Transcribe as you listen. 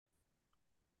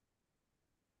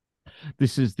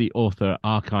This is the Author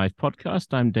Archive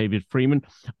podcast. I'm David Freeman.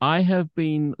 I have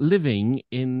been living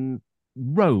in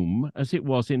Rome as it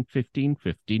was in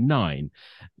 1559,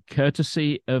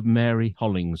 courtesy of Mary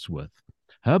Hollingsworth.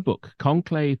 Her book,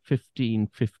 Conclave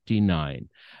 1559.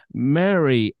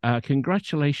 Mary,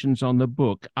 congratulations on the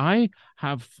book. I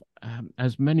have,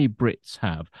 as many Brits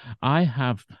have, I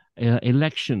have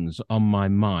elections on my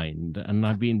mind, and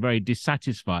I've been very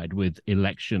dissatisfied with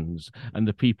elections and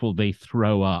the people they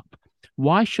throw up.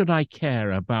 Why should I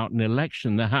care about an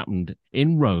election that happened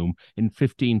in Rome in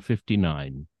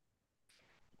 1559?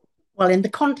 Well, in the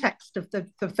context of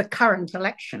the current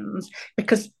elections,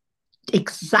 because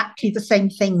exactly the same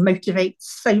thing motivates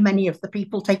so many of the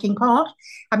people taking part.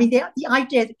 I mean, the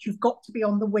idea that you've got to be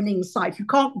on the winning side, if you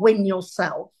can't win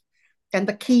yourself, then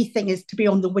the key thing is to be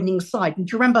on the winning side. And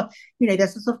do you remember,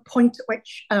 there's a sort of point at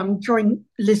which during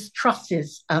Liz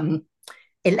Truss's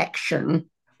election,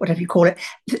 whatever you call it,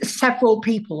 several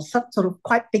people, some sort of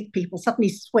quite big people, suddenly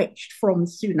switched from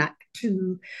Sunak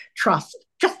to Truss,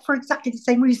 just for exactly the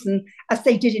same reason as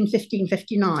they did in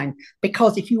 1559.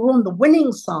 Because if you were on the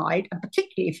winning side, and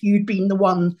particularly if you'd been the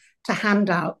one to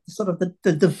hand out sort of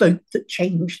the vote that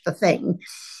changed the thing,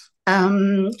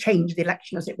 changed the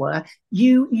election, as it were,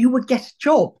 you would get a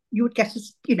job. You would get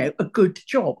a good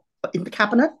job in the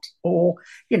cabinet, or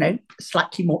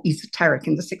slightly more esoteric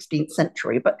in the 16th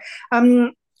century, but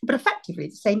effectively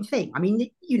the same thing. I mean,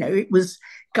 it was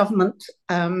government.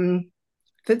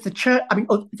 The church. I mean,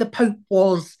 the Pope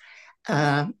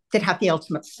did have the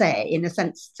ultimate say in a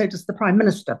sense. So does the Prime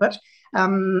Minister. But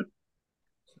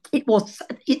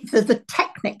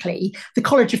technically the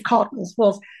College of Cardinals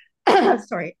was was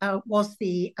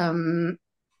the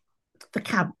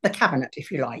cabinet, if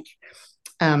you like.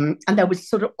 And there was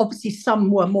sort of, obviously,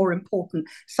 some were more important.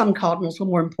 Some cardinals were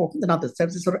more important than others. There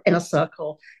was a sort of inner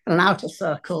circle and an outer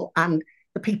circle, and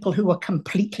the people who were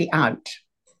completely out.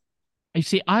 You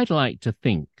see, I'd like to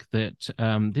think that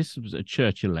this was a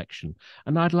church election,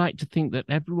 and I'd like to think that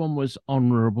everyone was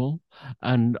honourable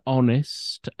and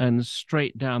honest and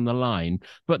straight down the line.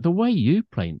 But the way you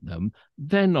paint them,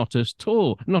 they're not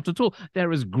not at all.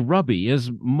 They're as grubby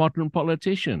as modern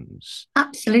politicians.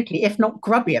 Absolutely, if not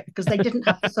grubbier, because they didn't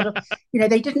have the sort of,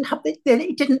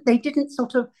 they didn't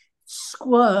sort of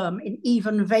squirm in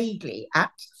even vaguely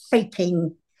at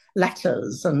faking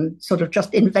letters and sort of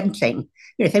just inventing.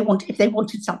 If they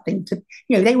wanted something to,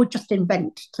 they would just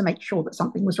invent to make sure that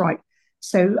something was right.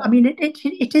 So I mean,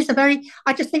 it is a very.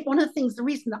 I just think one of the things, the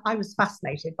reason that I was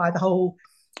fascinated by the whole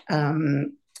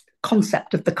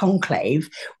concept of the conclave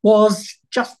was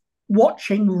just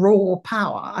watching raw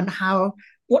power and how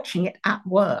watching it at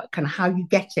work and how you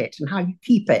get it and how you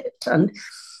keep it, and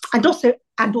also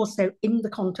in the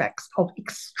context of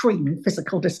extreme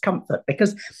physical discomfort.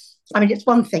 Because I mean, it's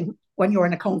one thing when you're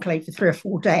in a conclave for 3 or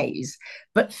 4 days,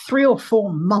 but 3 or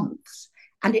 4 months,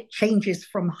 and it changes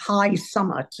from high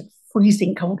summer to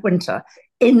freezing cold winter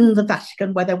in the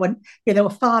Vatican, where there were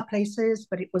fireplaces,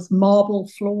 but it was marble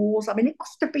floors. I mean, it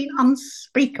must have been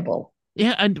unspeakable.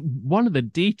 Yeah, and one of the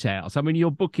details, I mean,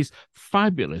 your book is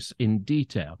fabulous in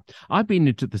detail. I've been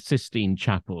into the Sistine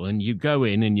Chapel, and you go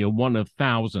in and you're one of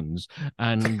thousands,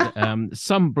 and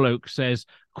some bloke says,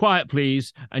 "Quiet,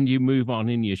 please," and you move on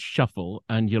in your shuffle,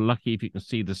 and you're lucky if you can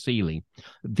see the ceiling.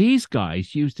 These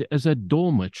guys used it as a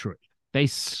dormitory. They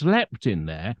slept in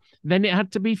there. Then it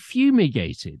had to be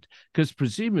fumigated, because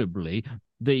presumably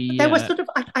There were sort of,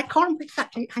 I can't remember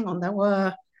exactly, hang on, there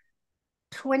were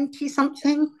 20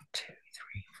 something,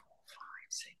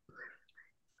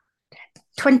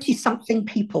 20 something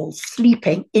people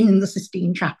sleeping in the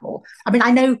Sistine Chapel. I mean,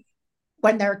 I know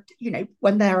when you're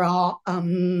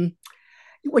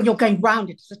going round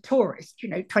it as a tourist,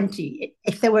 20,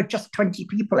 if there were just 20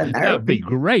 people in there, it that'd would be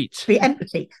great. be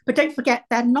empty. But don't forget,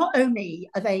 they're not only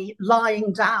are they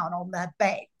lying down on their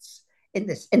beds in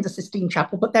the Sistine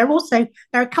Chapel, but they're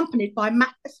accompanied by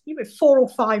 4 or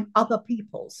 5 other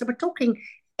people. So we're talking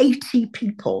 80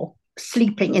 people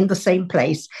sleeping in the same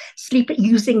place, sleeping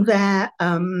using their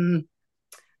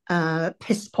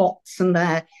piss pots and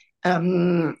their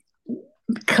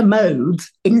commodes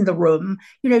in the room.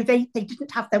 They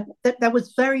didn't have there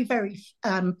was very, very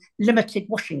limited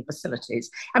washing facilities.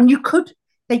 And people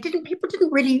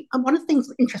didn't really, and one of the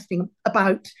things interesting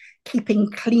about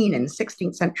keeping clean in the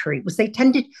 16th century was they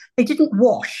didn't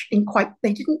wash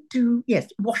they didn't do, yes,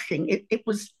 washing. It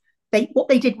was, what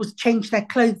they did was change their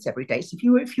clothes every day. So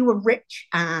if you were rich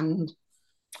and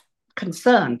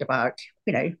concerned about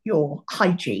your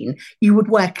hygiene, you would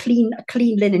wear a clean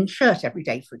linen shirt every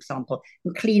day, for example,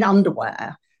 and clean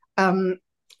underwear,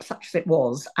 such as it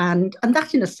was, and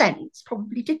that in a sense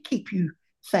probably did keep you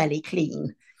fairly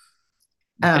clean.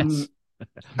 Um, Yes.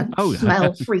 and Oh,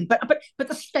 smell free. But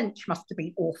the stench must have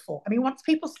been awful. I mean, once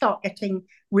people start getting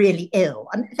really ill,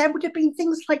 and there would have been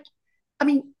things like, I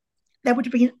mean, there would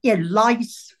have been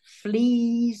lice,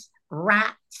 fleas,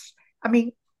 rats. I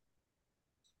mean,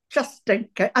 just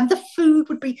don't go. And the food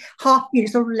would be half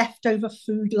sort of leftover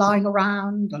food lying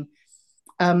around,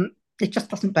 and it just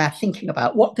doesn't bear thinking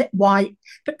about why.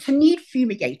 But to need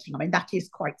fumigating, I mean, that is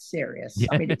quite serious.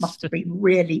 I mean, it yes. must have been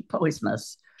really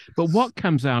poisonous. But what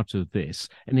comes out of this,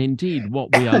 and indeed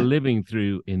what we are living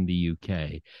through in the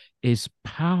UK, is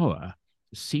power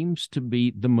seems to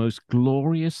be the most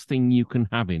glorious thing you can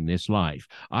have in this life.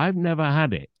 I've never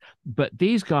had it, but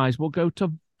these guys will go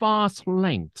to vast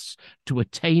lengths to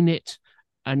attain it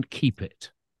and keep it.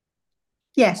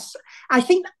 Yes, I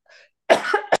think.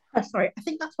 Sorry, I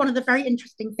think that's one of the very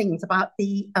interesting things about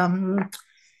the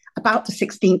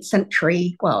 16th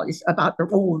century. Well, it's about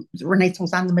all the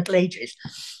Renaissance and the Middle Ages.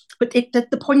 But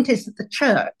the point is that the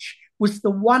church was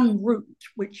the one route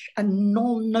which a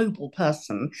non-noble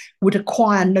person would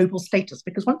acquire noble status,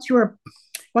 because once you were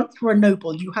a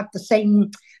noble, you had the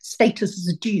same status as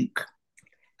a duke.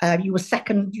 You were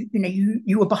second,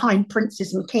 you were behind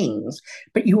princes and kings,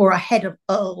 but you were ahead of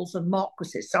earls and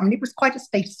marquises. So, I mean, it was quite a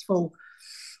statesful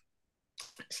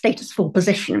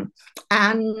position.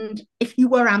 And if you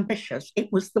were ambitious,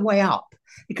 it was the way up.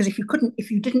 Because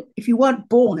if you weren't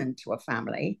born into a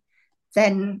family,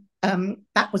 then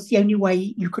that was the only way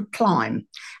you could climb.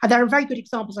 And there are very good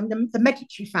examples. I mean, the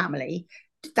Medici family,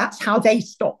 that's how they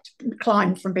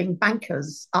climbed from being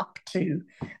bankers up to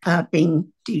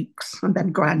being dukes and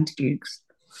then grand dukes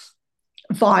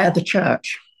via the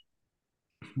church.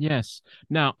 Yes.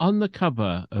 Now, on the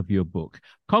cover of your book,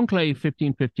 Conclave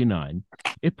 1559,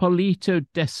 Ippolito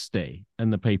d'Este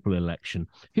and the papal election.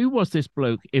 Who was this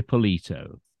bloke,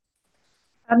 Ippolito?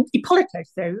 Ippolito,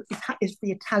 though, is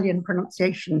the Italian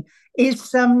pronunciation,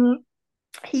 is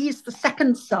he's the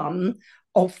second son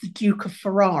of the Duke of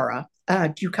Ferrara,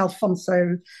 Duke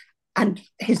Alfonso, and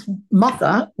his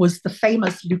mother was the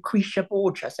famous Lucretia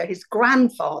Borgia. So his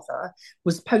grandfather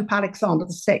was Pope Alexander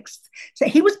VI. So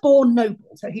he was born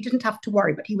noble, so he didn't have to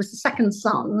worry, but he was the second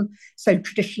son, so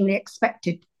traditionally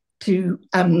expected to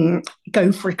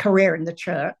go for a career in the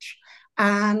church.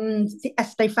 And the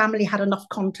Este family had enough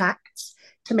contacts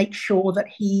to make sure that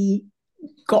he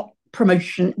got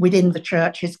promotion within the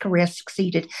church, his career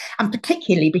succeeded. And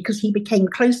particularly because he became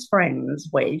close friends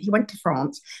he went to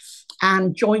France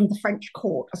and joined the French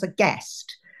court as a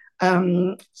guest.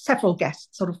 Several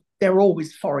guests, there are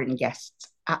always foreign guests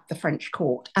at the French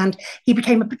court. And he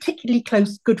became a particularly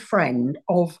close, good friend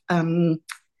of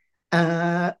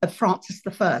Francis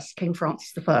I, King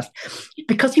Francis I,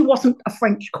 because he wasn't a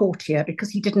French courtier, because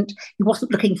he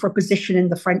wasn't looking for a position in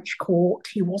the French court.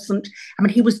 He wasn't, I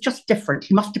mean, he was just different.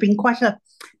 He must have been quite a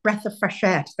breath of fresh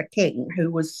air to the king, who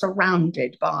was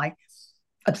surrounded by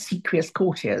obsequious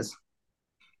courtiers,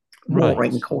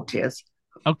 warring Right. courtiers.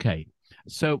 Okay.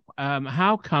 So,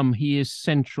 how come he is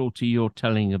central to your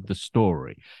telling of the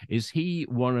story? Is he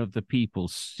one of the people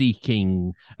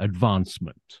seeking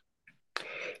advancement?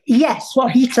 Yes, well,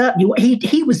 he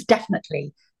was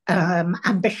definitely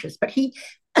ambitious, but he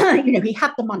he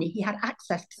had the money, he had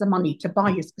access to the money to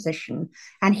buy his position,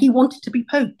 and he wanted to be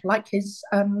pope, like his.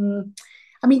 I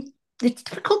mean, it's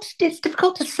difficult. It's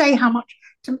difficult to say how much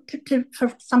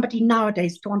for somebody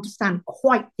nowadays to understand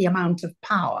quite the amount of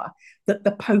power that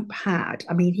the Pope had.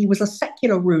 I mean, he was a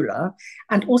secular ruler,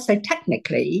 and also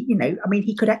technically, I mean,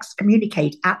 he could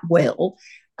excommunicate at will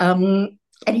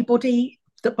anybody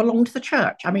that belonged to the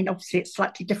church. I mean, obviously, it's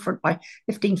slightly different by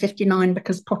 1559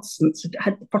 because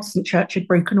the Protestant church had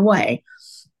broken away.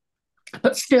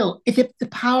 But still, if the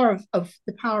power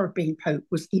of being pope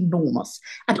was enormous,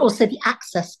 and also the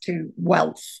access to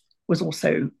wealth was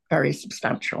also very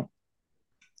substantial.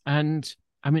 And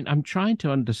I mean, I'm trying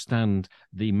to understand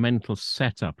the mental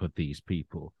setup of these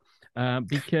people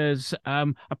because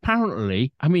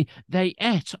apparently, I mean, they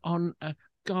ate on a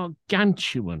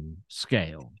gargantuan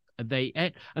scale. They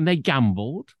ate and they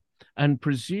gambled, and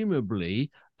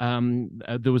presumably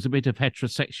there was a bit of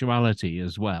heterosexuality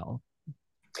as well.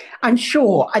 I'm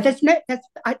sure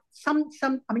some.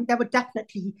 I mean, there were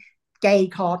definitely gay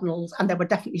cardinals, and there were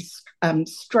definitely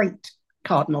straight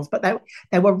cardinals, but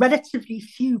there were relatively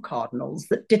few cardinals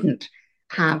that didn't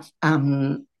have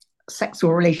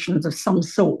sexual relations of some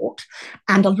sort,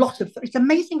 and a lot of it's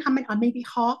amazing how many, maybe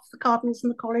half the cardinals in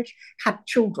the college had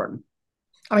children.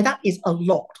 I mean, that is a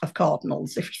lot of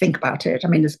cardinals if you think about it. I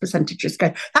mean, as percentages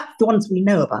go, that's the ones we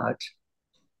know about.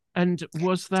 And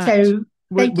was that So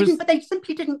they was didn't, but they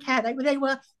simply didn't care. They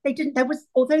didn't. There was,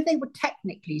 although they were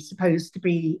technically supposed to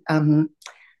be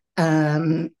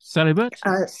Celibate?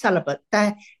 celibate.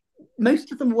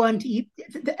 Most of them weren't.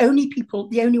 The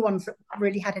only ones that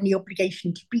really had any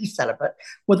obligation to be celibate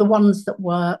were the ones that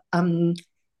were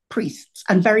priests,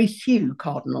 and very few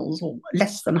cardinals, or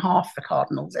less than half the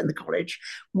cardinals in the college,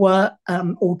 were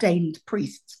ordained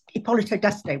priests. Ippolito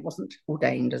d'Este wasn't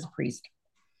ordained as a priest,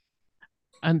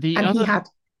 and he had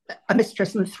a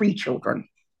mistress and 3 children.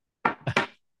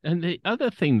 And the other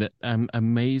thing that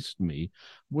amazed me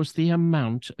was the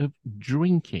amount of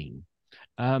drinking.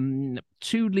 2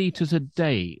 liters a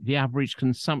day, the average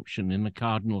consumption in the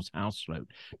cardinal's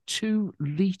household. 2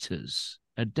 liters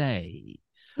a day.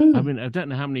 I mean, I don't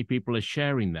know how many people are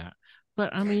sharing that,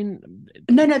 but I mean,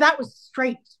 no, that was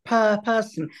straight per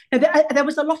person. No, there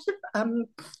was a lot of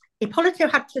Ippolito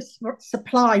had to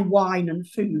supply wine and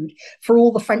food for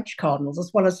all the French cardinals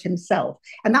as well as himself.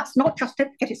 And that's not just,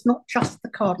 don't forget, it's not just the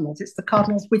cardinals, it's the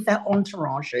cardinals with their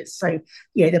entourages. So,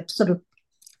 the sort of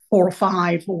 4 or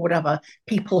 5 or whatever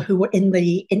people who were in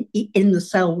the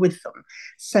cell with them.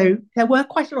 So there were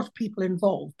quite a lot of people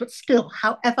involved, but still,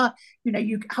 however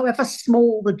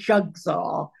small the jugs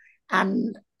are,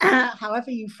 and however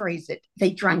you phrase it,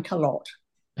 they drank a lot.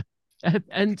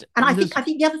 And I think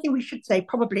the other thing we should say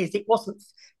probably is it wasn't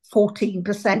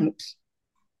 14%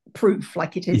 proof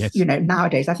like it is,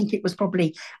 nowadays. I think it was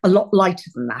probably a lot lighter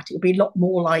than that. It would be a lot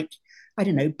more like, I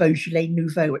don't know, Beaujolais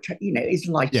Nouveau, which is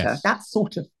lighter. Yes. That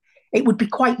sort of, it would be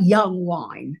quite young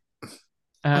wine.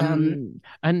 There's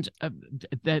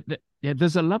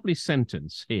a lovely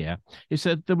sentence here. It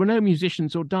said there were no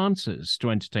musicians or dancers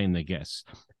to entertain their guests,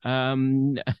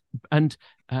 and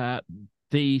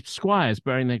the squires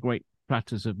bearing their great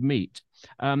platters of meat.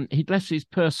 He'd left his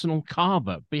personal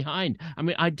carver behind. I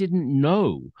mean, I didn't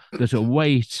know that a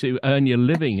way to earn your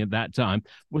living at that time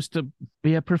was to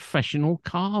be a professional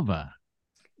carver.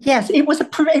 Yes,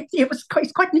 it's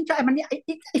quite an interesting. I mean, if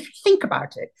you think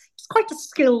about it, it's quite a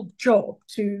skilled job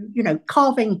to,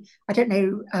 carving. I don't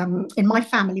know. In my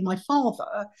family, my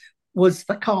father was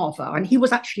the carver, and he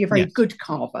was actually a very good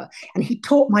carver, and he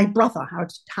taught my brother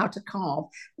how to carve.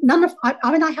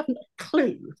 I mean, I haven't a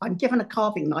clue. If I'm given a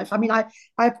carving knife, I mean, I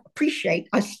appreciate.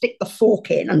 I stick the fork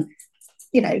in and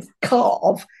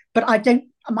carve, but I don't.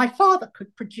 My father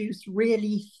could produce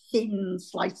really thin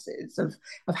slices of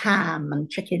ham and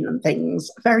chicken and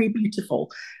things, very beautiful.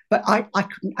 But I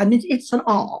couldn't, and it's an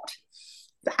art.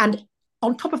 And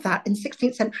on top of that, in the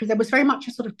 16th century, there was very much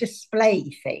a sort of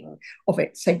display thing of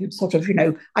it. So you'd sort of,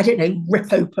 I don't know,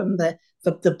 rip open the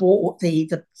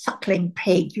suckling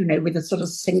pig, with a sort of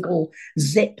single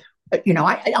zip. I'm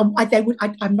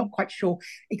not quite sure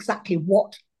exactly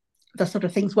what the sort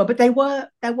of things were, but it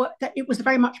was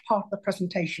very much part of the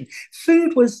presentation.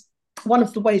 Food was one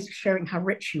of the ways of showing how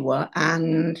rich you were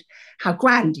and how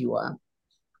grand you were.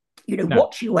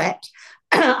 What you ate,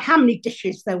 how many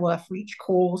dishes there were for each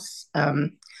course,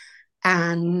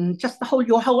 and just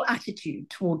your whole attitude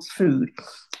towards food.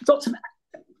 Lots of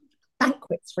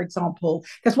banquets, for example.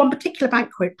 There's one particular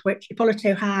banquet which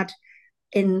Ippolito had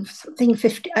in something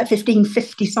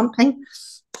 1550 something.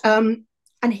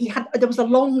 And there was a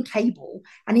long table,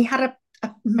 and he had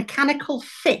a mechanical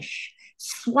fish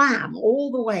swam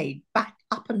all the way back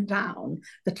up and down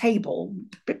the table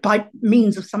by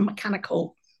means of some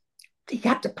mechanical. He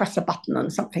had to press a button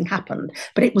and something happened,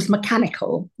 but it was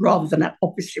mechanical rather than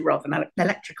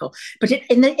electrical. But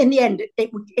in the end,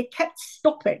 it kept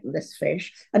stopping, this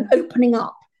fish, and opening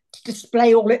up to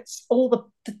display all the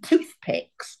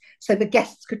toothpicks. So the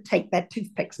guests could take their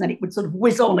toothpicks, and then it would sort of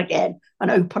whiz on again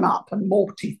and open up, and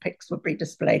more toothpicks would be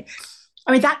displayed.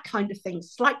 I mean, that kind of thing,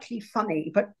 slightly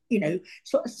funny, but,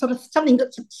 sort of something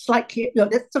that's slightly,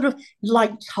 that's sort of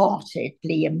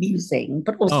light-heartedly amusing,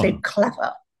 but also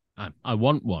clever. I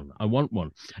want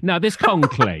one. Now, this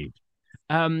conclave,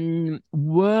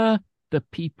 were the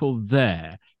people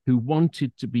there who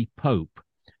wanted to be Pope,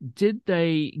 did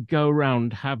they go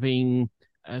around having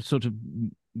sort of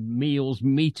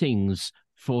meetings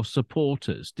for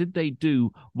supporters? Did they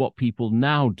do what people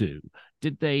now do?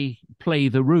 Did they play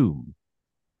the room?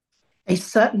 They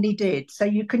certainly did. So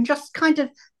you can just kind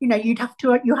of, you have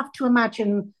to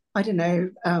imagine, I don't know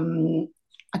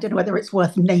whether it's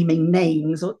worth naming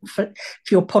names for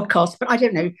your podcast, but I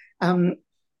don't know.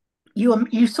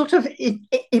 You sort of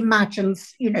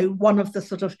imagines, one of the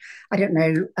sort of, I don't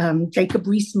know, Jacob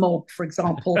Rees-Mogg, for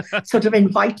example, sort of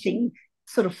inviting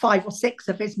sort of 5 or 6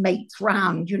 of his mates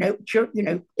round, in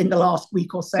the last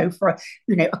week or so for a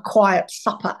quiet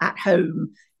supper at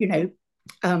home,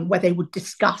 where they would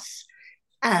discuss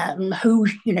who,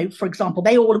 for example,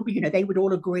 they would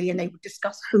all agree and they would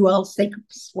discuss who else they could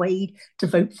persuade to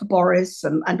vote for Boris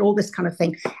and all this kind of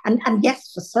thing. And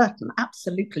yes, for certain,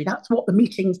 absolutely, that's what the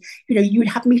meetings. You'd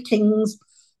have meetings,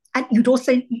 and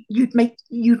you'd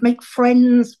make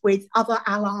friends with other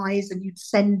allies, and you'd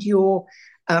send your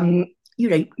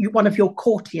one of your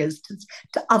courtiers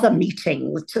to other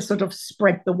meetings to sort of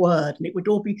spread the word, and it would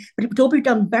all be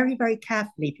done very, very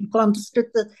carefully. People understood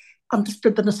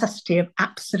the necessity of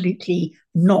absolutely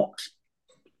not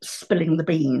spilling the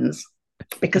beans,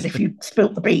 because if you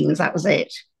spilt the beans, that was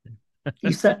it.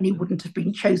 You certainly wouldn't have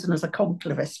been chosen as a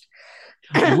conclavist.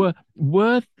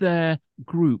 Were there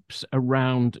groups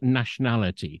around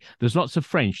nationality? There's lots of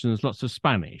French and there's lots of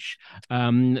Spanish.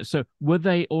 So were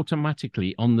they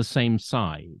automatically on the same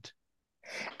side?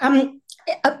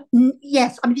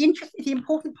 Yes, I mean the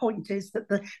important point is that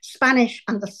the Spanish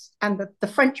and the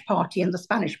French party and the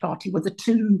Spanish party were the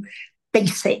two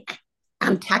basic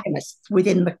antagonists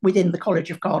within the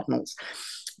College of Cardinals.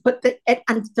 But the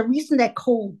reason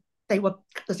they were,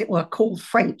 as it were, called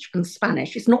French and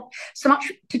Spanish is not so much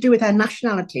to do with their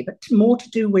nationality, but more to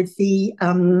do with the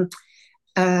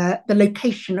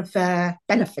location of their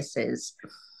benefices.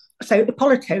 So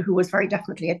Ippolito, who was very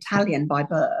definitely Italian by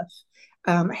birth,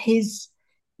 his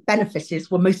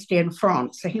benefices were mostly in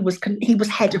France. So he was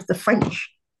head of the French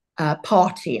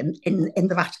party in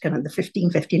the Vatican in the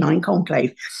 1559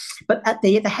 Conclave. But at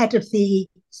the head of the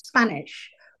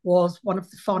Spanish was one of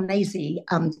the Farnese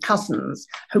cousins,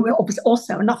 who was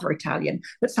also another Italian,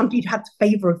 but somebody who had the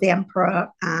favour of the Emperor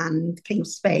and King of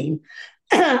Spain.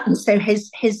 And so his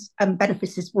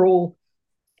benefices were all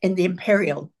in the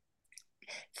imperial.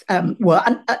 And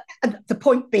the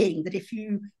point being that if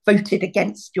you voted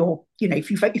against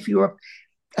if you were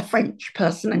a French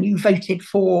person and you voted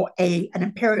for an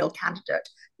imperial candidate,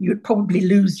 you would probably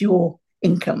lose your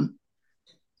income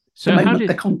the moment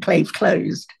the conclave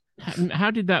closed. How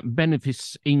did that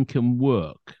benefice income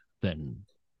work then?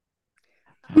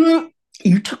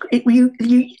 Each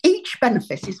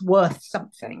benefice is worth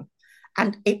something,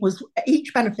 and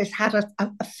each benefice had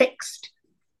a fixed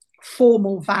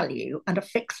formal value and a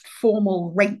fixed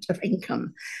formal rate of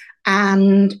income,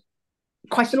 and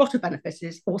quite a lot of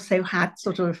benefices also had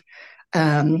sort of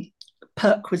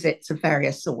perquisites of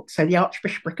various sorts. So the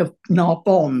Archbishopric of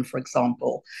Narbonne, for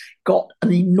example, got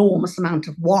an enormous amount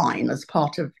of wine as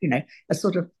part of, as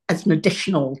an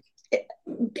additional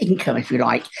income, if you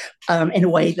like, in a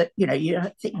way that,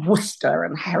 I think Worcester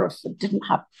and Hereford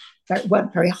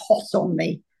weren't very hot on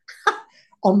the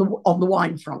on the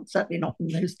wine front, certainly not in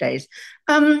those days.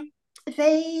 That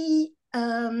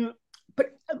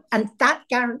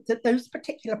those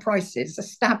particular prices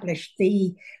established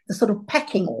the sort of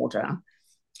pecking order,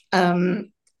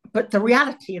 but the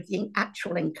reality of the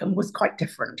actual income was quite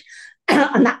different,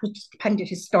 and that was just depended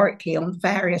historically on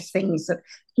various things that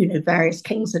various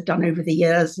kings had done over the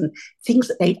years, and things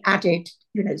that they'd added,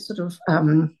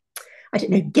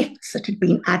 gifts that had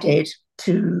been added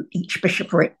to each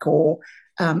bishopric or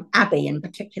abbey in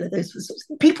particular.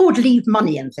 People would leave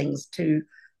money and things to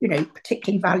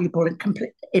particularly valuable and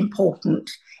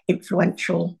important,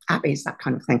 influential abbeys, that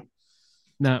kind of thing.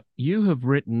 Now, you have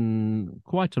written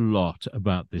quite a lot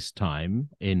about this time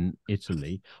in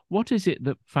Italy. What is it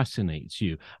that fascinates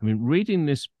you? I mean, reading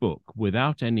this book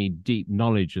without any deep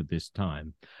knowledge of this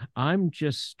time, I'm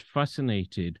just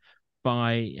fascinated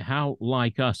by how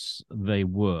like us they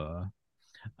were.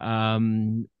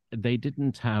 They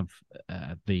didn't have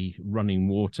the running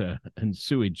water and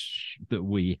sewage that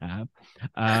we have,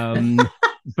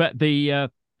 but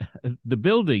the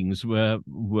buildings were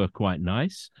quite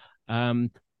nice.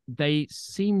 They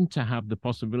seem to have the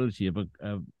possibility of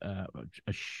a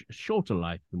shorter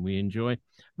life than we enjoy.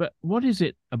 But what is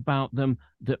it about them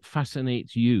that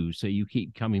fascinates you, so you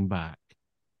keep coming back?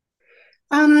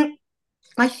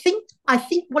 I think,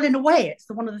 well, in a way, it's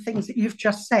one of the things that you've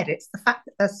just said. It's the fact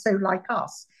that they're so like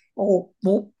us, or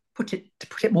more to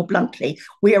put it more bluntly,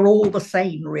 we are all the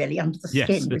same, really, under the skin.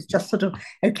 Yes. It's just sort of,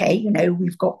 okay,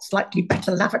 we've got slightly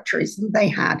better lavatories than they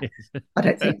had. I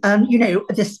don't think,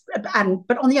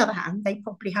 but on the other hand, they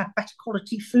probably had better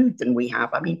quality food than we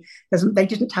have. I mean, they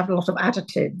didn't have a lot of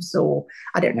additives, or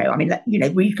I don't know. I mean,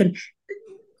 we can.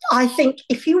 I think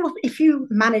if you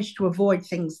manage to avoid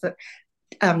things that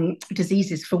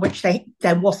diseases for which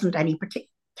there wasn't any particular,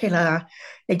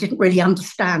 they didn't really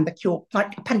understand the cure,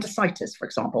 like appendicitis, for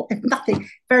example.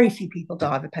 Very few people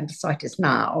die of appendicitis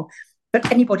now,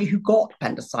 but anybody who got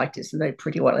appendicitis, and they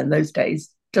pretty well in those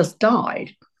days, just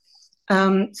died.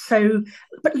 But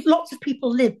lots of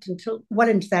people lived until well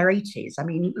into their 80s. I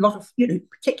mean, a lot of,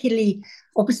 particularly,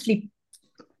 obviously,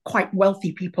 quite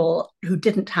wealthy people who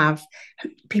didn't have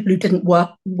people who didn't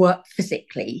work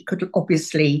physically could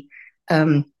obviously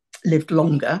lived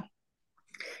longer.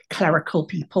 Clerical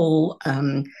people,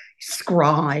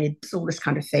 scribes, all this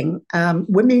kind of thing.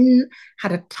 Women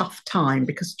had a tough time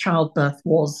because childbirth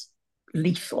was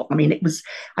lethal. I mean, it was,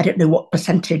 I don't know what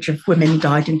percentage of women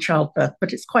died in childbirth,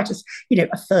 but it's quite a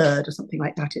third or something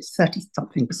like that. It's 30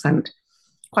 something percent.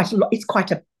 Quite a lot. It's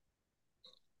quite a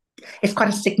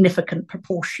significant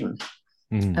proportion.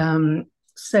 But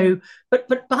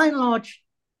by and large,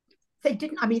 they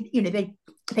didn't. I mean,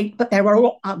 but there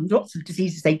were lots of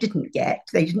diseases they didn't get.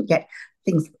 They didn't get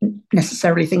things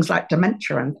like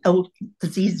dementia and old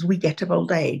diseases we get of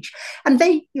old age. And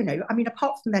they, I mean,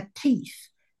 apart from their teeth,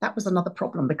 that was another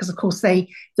problem because, of course, the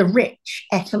rich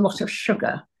ate a lot of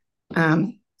sugar,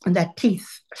 and their teeth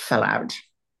fell out.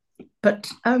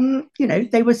 But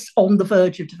they was on the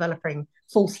verge of developing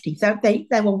false teeth.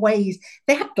 There were ways.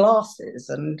 They had glasses,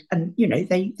 and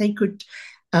they could.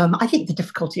 I think the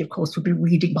difficulty, of course, would be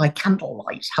reading by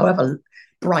candlelight. However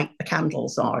bright the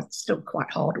candles are, it's still quite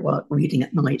hard work reading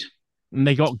at night. And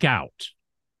they got gout.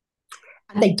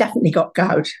 And they definitely got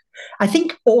gout. I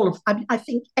think I've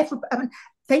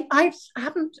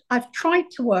tried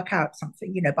to work out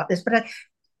something, about this, but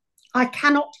I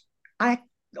cannot.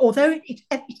 Although it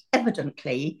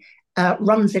evidently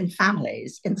runs in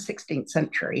families in the 16th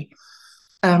century.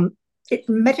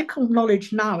 Medical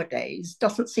knowledge nowadays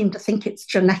doesn't seem to think it's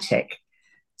genetic.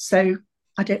 So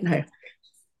I don't know.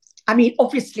 I mean,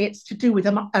 obviously, it's to do with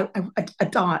a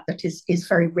diet that is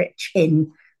very rich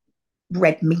in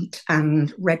red meat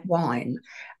and red wine.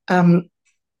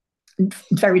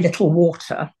 Very little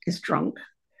water is drunk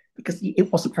because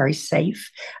it wasn't very safe.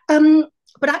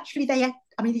 But actually, the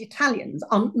Italians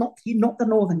are not the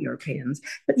Northern Europeans,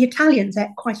 but the Italians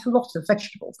ate quite a lot of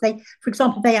vegetables. For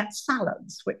example, they ate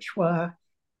salads, which were,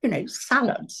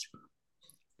 salads.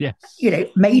 Yes.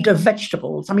 Made of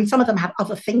vegetables. I mean, some of them had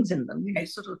other things in them,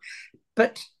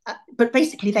 but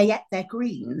basically they ate their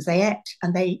greens. They ate,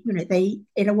 and they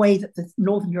in a way that the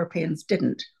Northern Europeans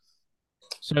didn't.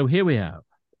 So here we have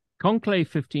Conclave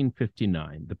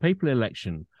 1559, the papal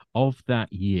election of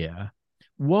that year.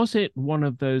 Was it one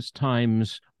of those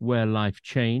times where life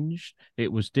changed?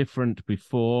 It was different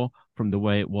before from the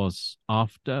way it was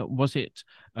after? Was it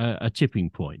a tipping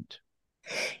point?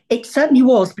 It certainly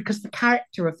was, because the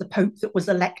character of the Pope that was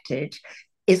elected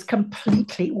was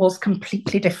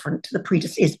completely different to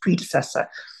his predecessor.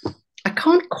 I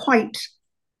can't quite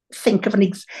think of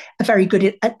a very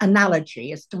good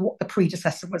analogy as to what the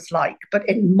predecessor was like, but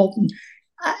in modern,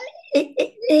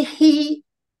 he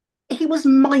was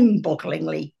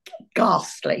mind-bogglingly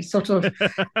ghastly, sort of.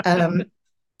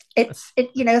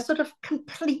 Sort of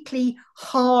completely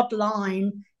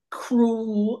hardline,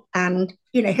 cruel, and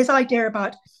his idea of,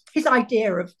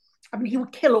 I mean, he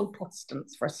would kill all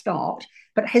Protestants for a start,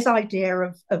 but his idea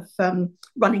of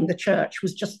running the church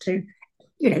was just to,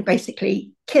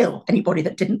 basically kill anybody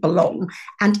that didn't belong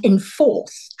and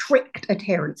enforce strict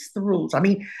adherence to the rules. I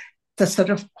mean, the sort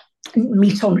of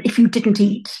meat on, if you ate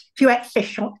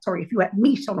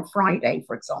meat on a Friday,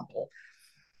 for example,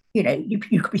 you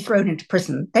could be thrown into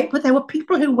prison. But there were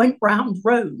people who went round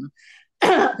Rome,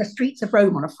 the streets of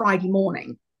Rome on a Friday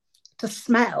morning to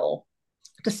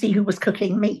see who was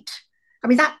cooking meat. I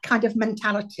mean, that kind of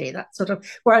mentality, that sort of,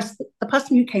 whereas the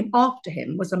person who came after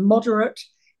him was a moderate,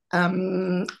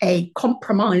 a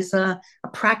compromiser, a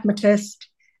pragmatist,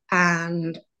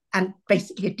 and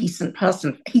basically a decent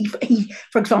person. He,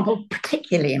 for example,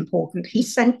 particularly important, he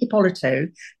sent Ippolito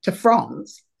to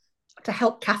France to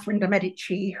help Catherine de'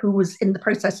 Medici, who was in the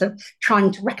process of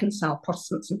trying to reconcile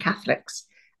Protestants and Catholics.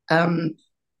 And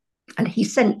he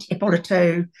sent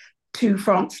Ippolito to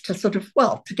France to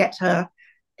to get her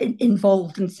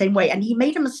involved in the same way. And he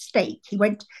made a mistake. He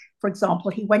went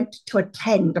to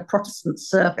attend a Protestant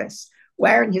service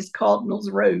wearing his cardinal's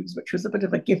robes, which was a bit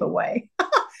of a giveaway.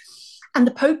 And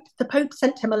the Pope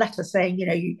sent him a letter saying,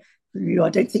 I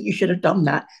don't think you should have done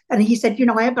that. And he said,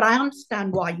 but I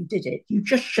understand why you did it. You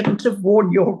just shouldn't have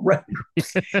worn your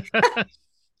robes.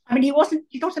 I mean, he wasn't,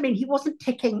 He wasn't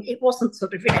ticking, it wasn't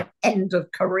sort of, end of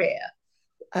career.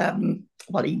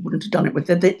 Well, he wouldn't have done it with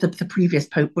the previous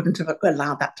Pope, wouldn't have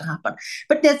allowed that to happen.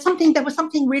 But there was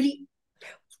something really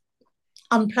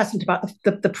unpleasant about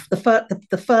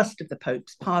the first of the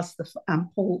popes,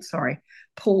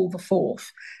 Paul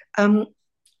IV.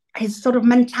 His sort of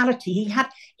mentality,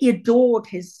 he adored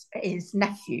his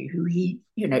nephew, who he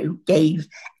gave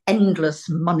endless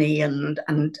money and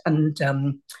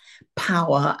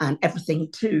power and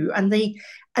everything to, and the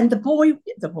boy,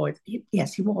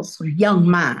 yes, he was sort of young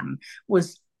man,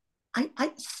 was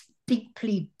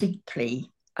deeply, deeply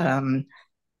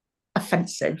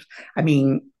offensive. I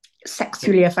mean,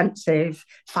 sexually offensive,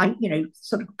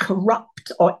 sort of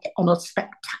corrupt or on a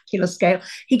spectacular scale.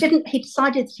 He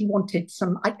decided that he wanted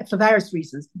for various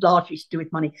reasons, largely to do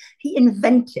with money. He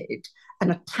invented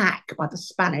an attack by the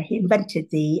Spanish. He invented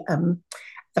the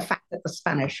fact that the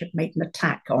Spanish had made an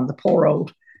attack on the poor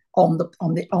old, on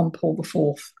Paul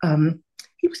IV.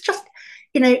 He was just,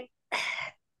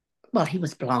 well, he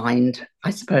was blind, I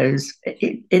suppose,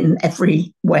 in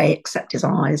every way except his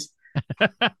eyes.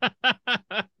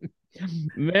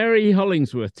 Mary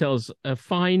Hollingsworth tells a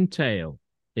fine tale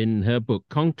in her book,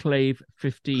 Conclave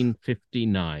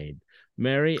 1559.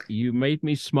 Mary, you made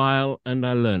me smile and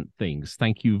I learnt things.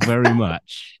 Thank you very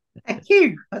much. Thank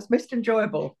you. That's most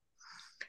enjoyable.